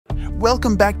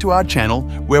Welcome back to our channel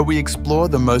where we explore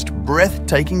the most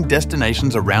breathtaking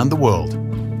destinations around the world.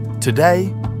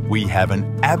 Today, we have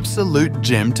an absolute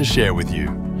gem to share with you,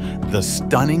 the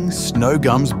stunning Snow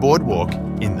Gums Boardwalk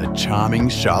in the charming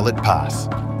Charlotte Pass.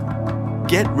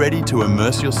 Get ready to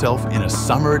immerse yourself in a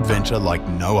summer adventure like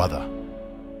no other.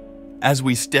 As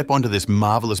we step onto this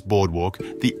marvellous boardwalk,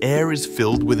 the air is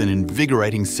filled with an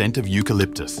invigorating scent of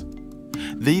eucalyptus.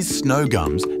 These snow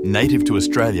gums, native to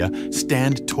Australia,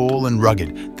 stand tall and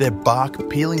rugged, their bark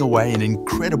peeling away in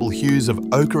incredible hues of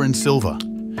ochre and silver.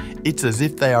 It's as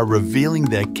if they are revealing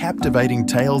their captivating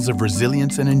tales of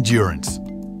resilience and endurance.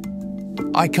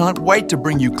 I can't wait to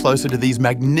bring you closer to these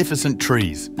magnificent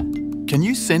trees. Can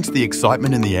you sense the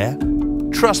excitement in the air?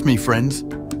 Trust me, friends,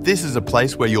 this is a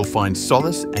place where you'll find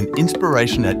solace and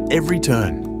inspiration at every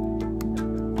turn.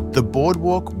 The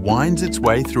boardwalk winds its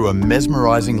way through a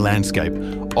mesmerizing landscape,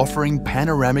 offering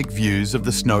panoramic views of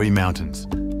the snowy mountains.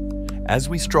 As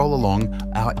we stroll along,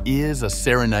 our ears are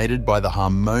serenaded by the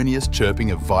harmonious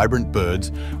chirping of vibrant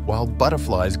birds, while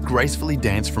butterflies gracefully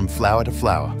dance from flower to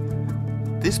flower.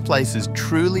 This place is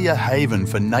truly a haven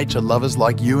for nature lovers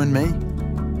like you and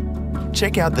me.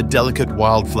 Check out the delicate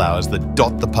wildflowers that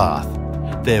dot the path.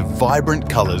 Their vibrant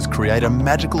colours create a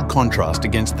magical contrast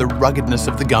against the ruggedness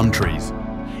of the gum trees.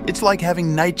 It's like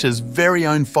having nature's very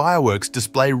own fireworks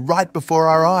display right before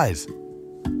our eyes.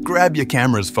 Grab your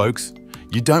cameras, folks.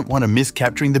 You don't want to miss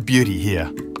capturing the beauty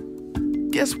here.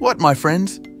 Guess what, my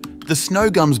friends? The Snow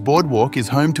Gums Boardwalk is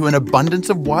home to an abundance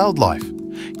of wildlife.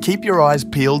 Keep your eyes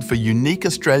peeled for unique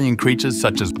Australian creatures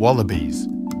such as wallabies,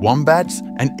 wombats,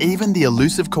 and even the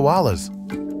elusive koalas.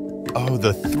 Oh,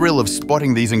 the thrill of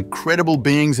spotting these incredible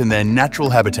beings in their natural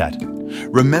habitat.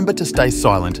 Remember to stay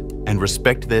silent and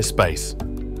respect their space.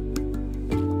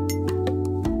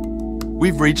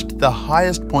 We've reached the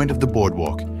highest point of the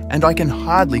boardwalk, and I can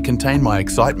hardly contain my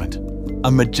excitement.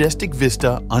 A majestic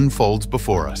vista unfolds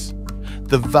before us.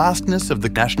 The vastness of the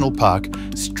national park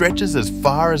stretches as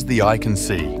far as the eye can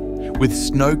see, with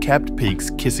snow-capped peaks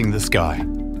kissing the sky.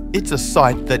 It's a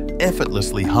sight that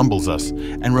effortlessly humbles us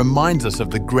and reminds us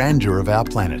of the grandeur of our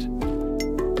planet.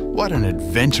 What an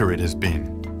adventure it has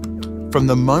been! From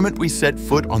the moment we set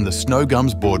foot on the Snow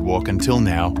Gums Boardwalk until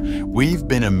now, we've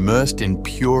been immersed in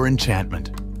pure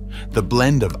enchantment. The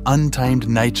blend of untamed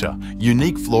nature,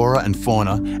 unique flora and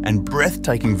fauna, and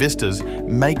breathtaking vistas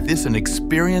make this an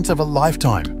experience of a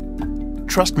lifetime.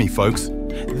 Trust me, folks,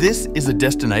 this is a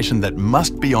destination that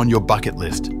must be on your bucket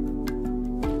list.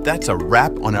 That's a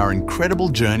wrap on our incredible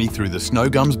journey through the Snow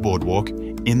Gums Boardwalk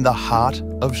in the heart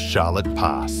of Charlotte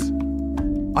Pass.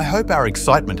 I hope our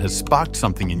excitement has sparked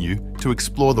something in you to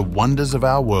explore the wonders of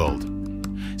our world.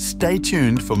 Stay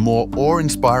tuned for more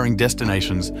awe-inspiring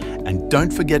destinations, and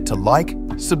don't forget to like,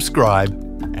 subscribe,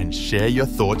 and share your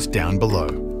thoughts down below.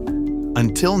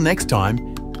 Until next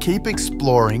time, keep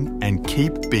exploring and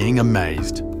keep being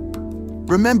amazed.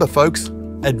 Remember, folks,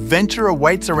 adventure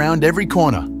awaits around every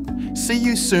corner. See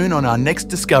you soon on our next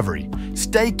discovery.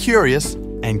 Stay curious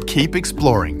and keep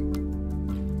exploring.